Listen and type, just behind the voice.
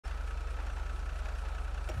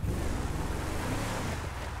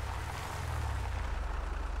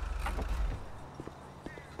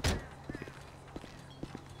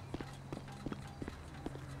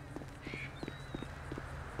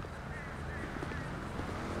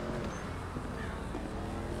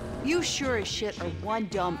You sure as shit are one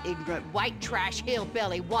dumb, ignorant, white trash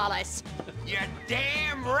hillbilly, Wallace. You're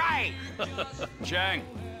damn right! Chang,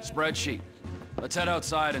 spreadsheet. Let's head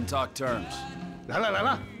outside and talk terms. 来了来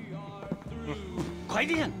了，快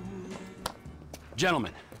点!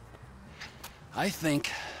 Gentlemen, I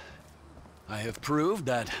think I have proved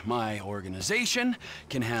that my organization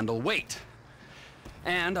can handle weight.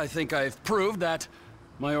 And I think I've proved that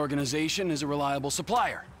my organization is a reliable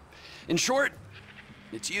supplier. In short,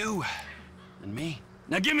 it's you and me.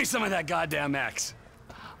 Now give me some of that goddamn X.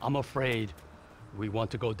 I'm afraid we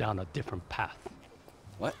want to go down a different path.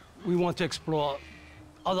 What? We want to explore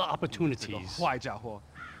other opportunities. 坏家伙，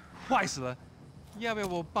坏死了！要不要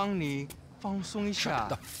我帮你放松一下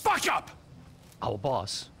The fuck up! Our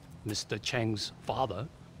boss, Mr. Cheng's father,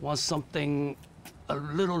 wants something a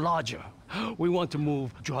little larger. We want to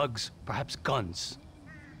move drugs, perhaps guns.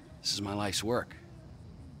 This is my life's work.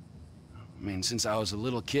 I mean, since I was a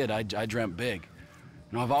little kid, I dreamt big.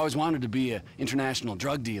 You know, I've always wanted to be an international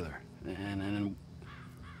drug dealer and a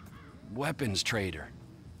weapons trader.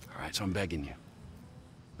 All right, so I'm begging you.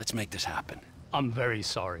 Let's make this happen. I'm very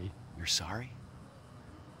sorry. You're sorry?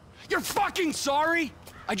 You're fucking sorry?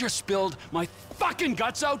 I just spilled my fucking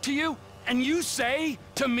guts out to you, and you say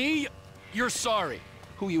to me, you're sorry.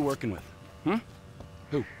 Who are you working with? Hmm?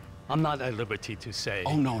 Who? I'm not at liberty to say.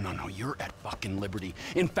 Oh, no, no, no. You're at fucking liberty.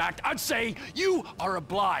 In fact, I'd say you are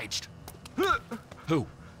obliged. Who?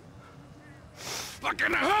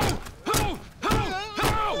 Fucking who? Who?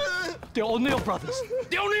 The O'Neill brothers.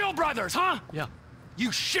 The O'Neill brothers, huh? Yeah. You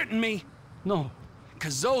shitting me? No.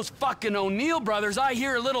 Cause those fucking O'Neill brothers, I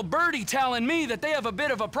hear a little birdie telling me that they have a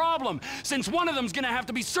bit of a problem, since one of them's gonna have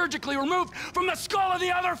to be surgically removed from the skull of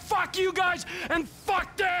the other. Fuck you guys, and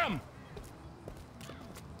fuck them!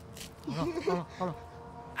 Hold on.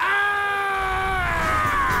 Ah!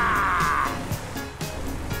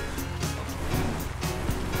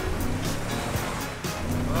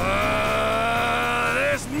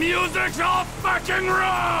 This music's all fucking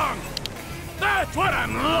wrong! That's what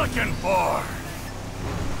I'm looking for!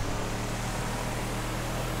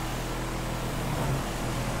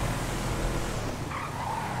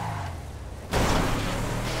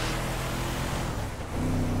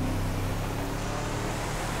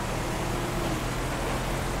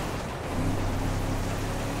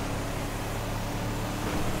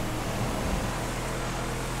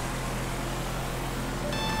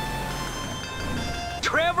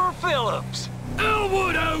 Trevor Phillips!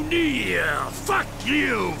 Elwood O'Neill! Fuck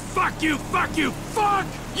you! Fuck you! Fuck you! Fuck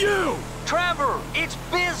you! Trevor, it's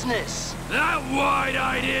business! That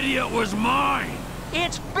wide-eyed idiot was mine!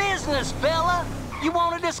 It's business, fella! You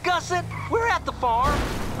want to discuss it? We're at the farm.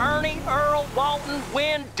 Ernie, Earl, Walton,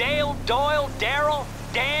 Wynn, Dale, Doyle, Darrell,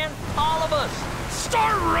 Dan, all of us.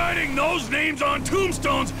 Start writing those names on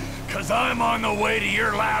tombstones, cause I'm on the way to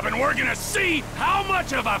your lab and we're gonna see how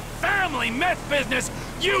much of a family meth business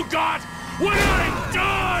you got when I'm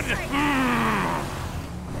done!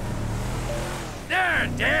 They're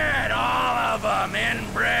dead, all of them,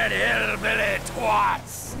 inbred hillbilly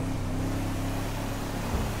twats!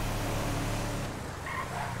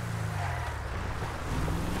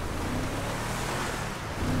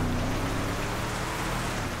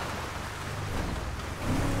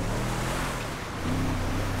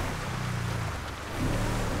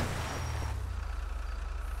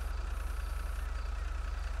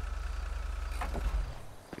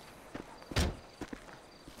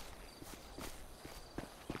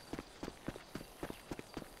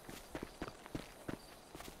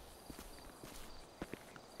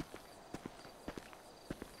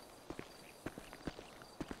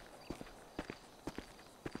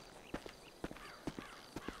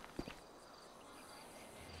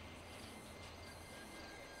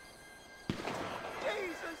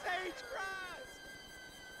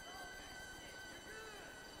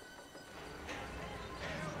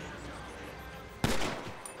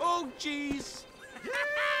 Oh, jeez.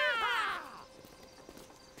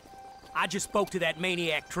 I just spoke to that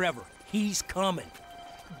maniac Trevor. He's coming.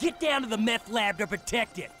 Get down to the meth lab to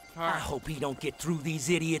protect it. I hope he don't get through these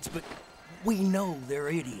idiots, but we know they're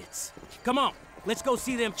idiots. Come on, let's go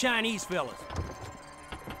see them Chinese fellas.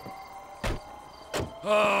 Oh,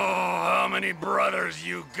 how many brothers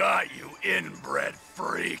you got, you inbred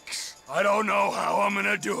freaks? I don't know how I'm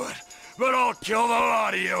gonna do it, but I'll kill the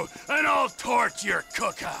lot of you, and I'll torch your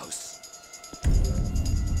cookhouse.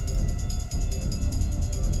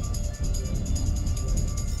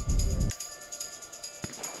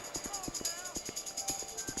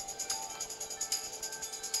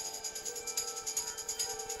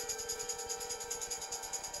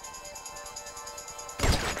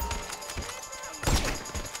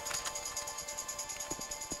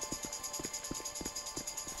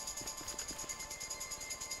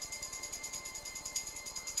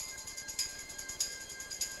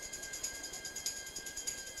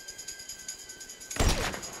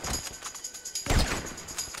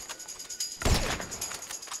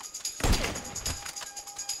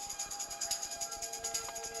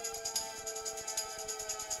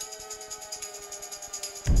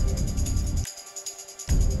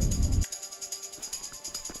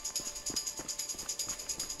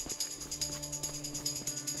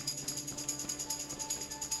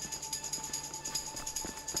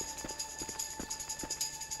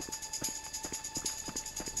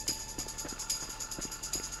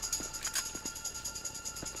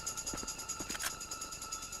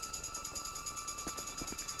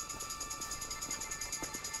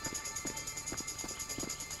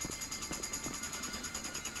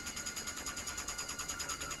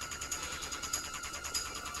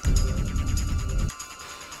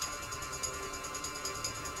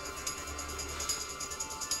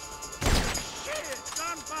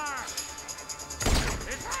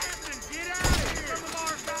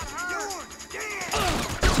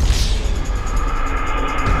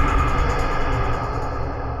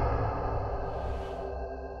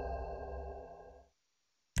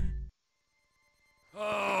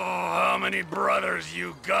 brothers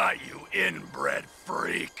you got, you inbred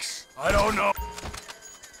freaks? I don't know.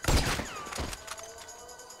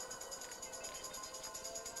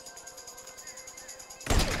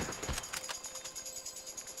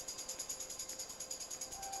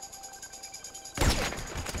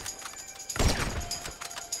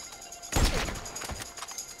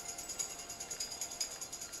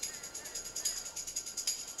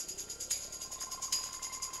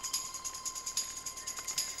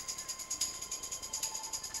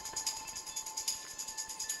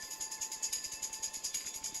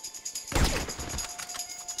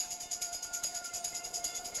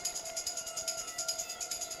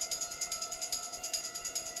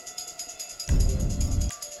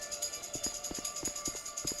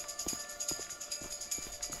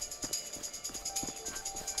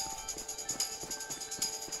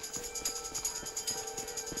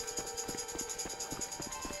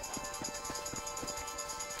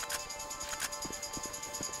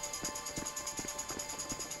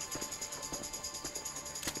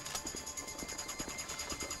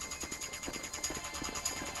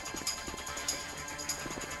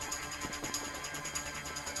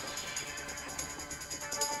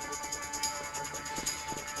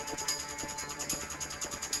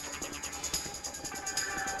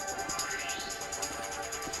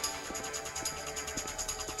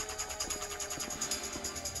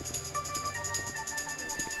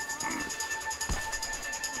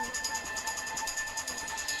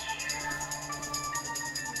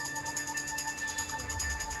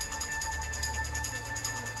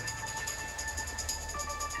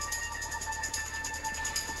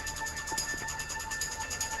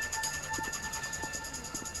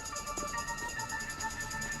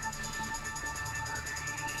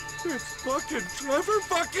 It's fucking Trevor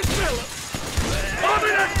fucking Phillips. I'm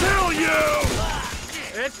gonna kill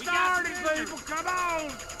you! It's starting, people. Come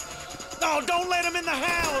on. No, don't let him in the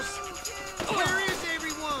house. Where is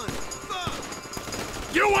everyone?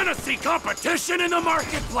 Fuck. You wanna see competition in the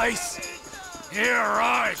marketplace? Here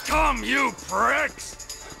I come, you pricks!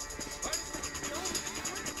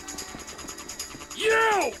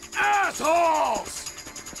 You assholes!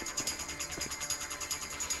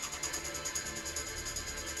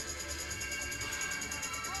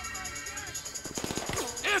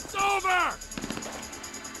 It's over!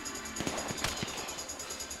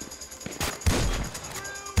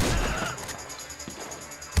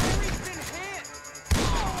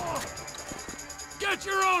 Get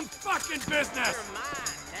your own fucking business!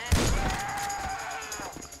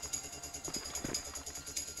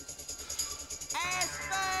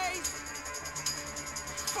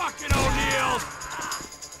 Fucking O'Neills!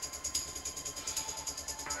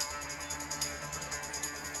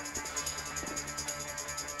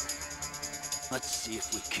 Let's see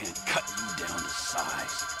if we can't cut you down to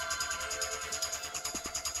size.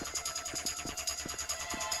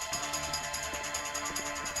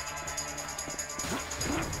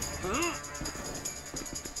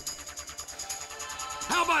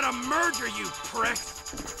 How about a merger, you pricks?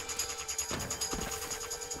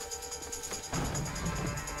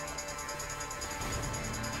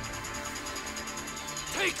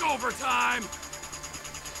 Takeover time!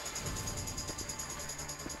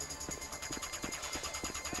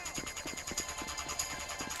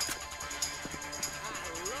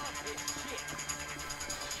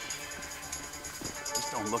 This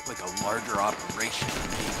don't look like a larger operation to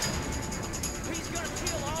me. He's gonna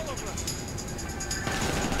kill all of us.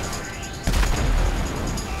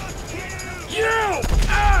 You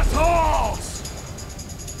assholes!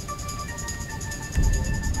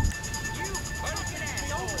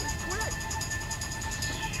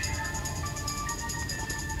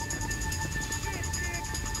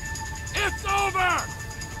 It's over!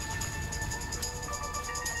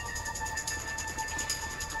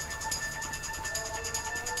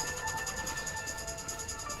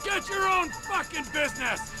 Get your own fucking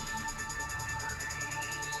business!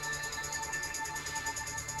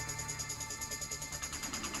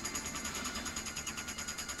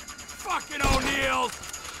 Fucking O'Neills!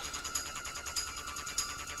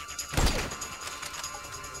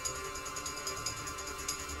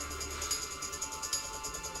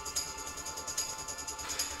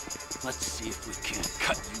 Let's see if we can't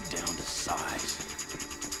cut you down to size.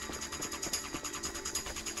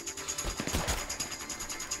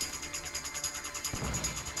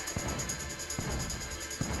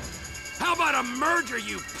 How about a merger,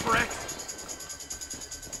 you prick?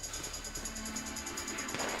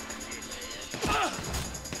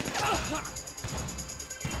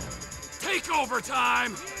 Takeover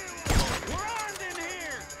time! We're armed in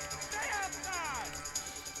here. Stay outside.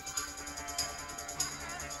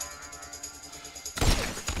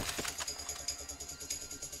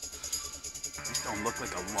 This don't look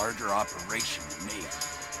like a larger operation to me.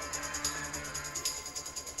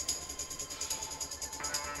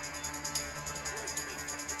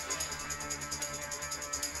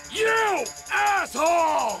 You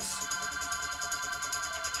assholes!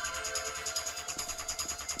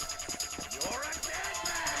 You're a dead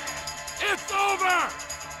man! It's over!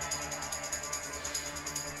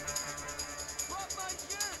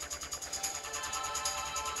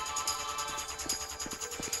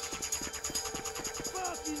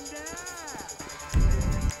 Fucking die!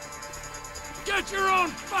 Get your own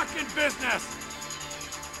fucking business!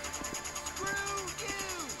 Screw you!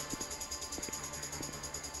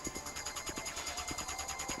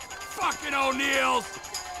 Fucking O'Neills!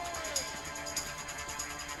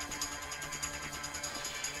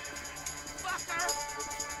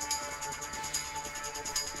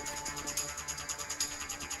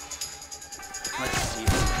 Let's see if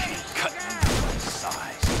we can't cut you down to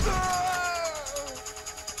size.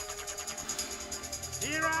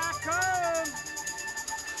 Here I come!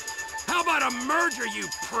 How about a merger, you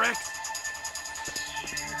pricks?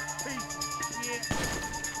 Piece of shit.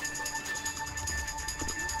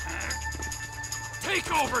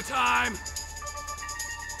 Takeover time!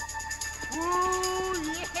 Ooh,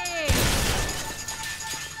 yeah!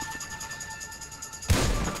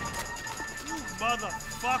 You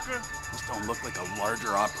motherfucker! This don't look like a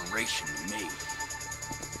larger operation to me.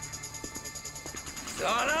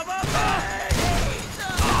 Son of a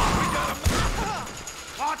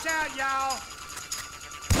Watch out, y'all!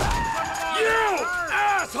 You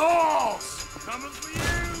assholes! Coming for you!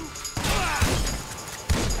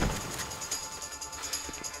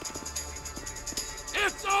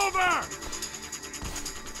 It's over!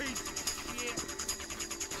 Piece of shit!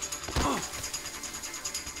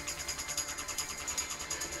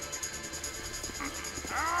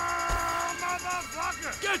 Ah,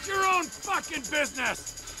 motherfucker! Get your own fucking business!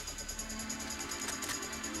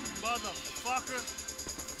 Motherfucker!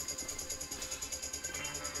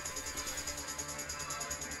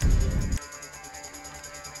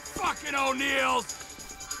 Fucking O'Neills!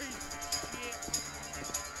 Piece of shit!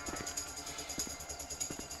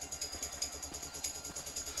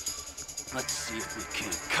 Let's see if we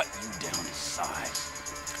can't cut you down to size.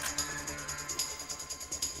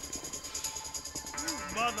 You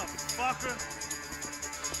motherfucker!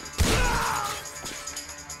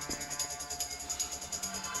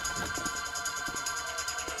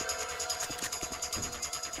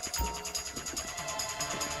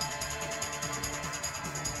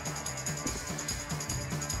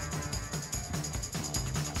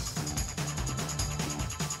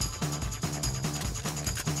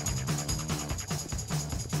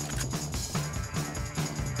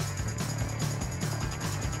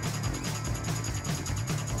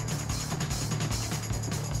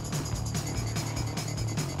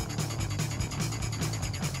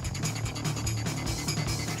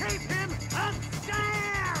 Keep him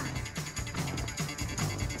upstairs!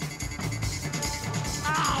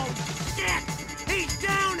 Oh, shit! He's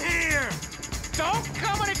down here! Don't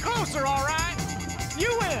come any closer, all right?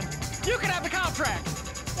 You win. You can have the contract.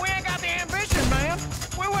 We ain't got the ambition, man.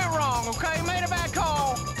 We went wrong, okay? Made a bad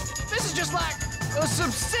call. This is just like a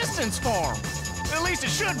subsistence farm. At least it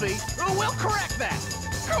should be. We'll correct that.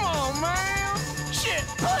 Come on, man. Shit,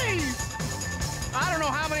 please. I don't know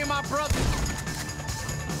how many of my brothers...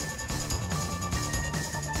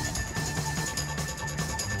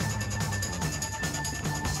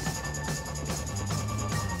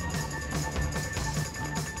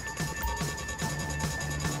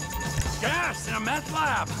 Gas in a meth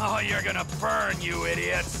lab! Oh, you're gonna burn, you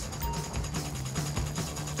idiots!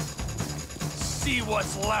 See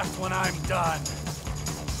what's left when I'm done.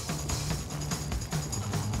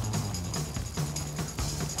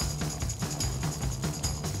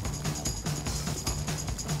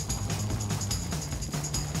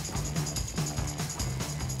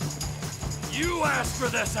 You asked for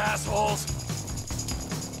this, assholes!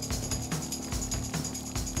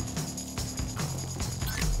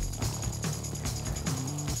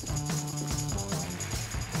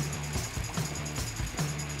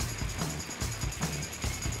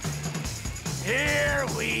 Here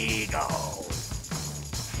we go.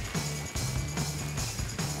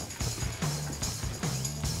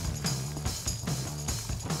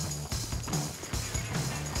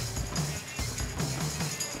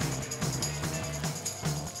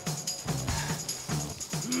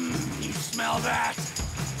 You smell that?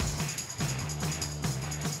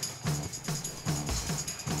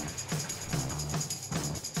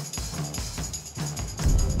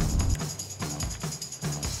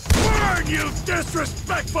 Burn, you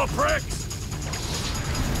disrespectful pricks!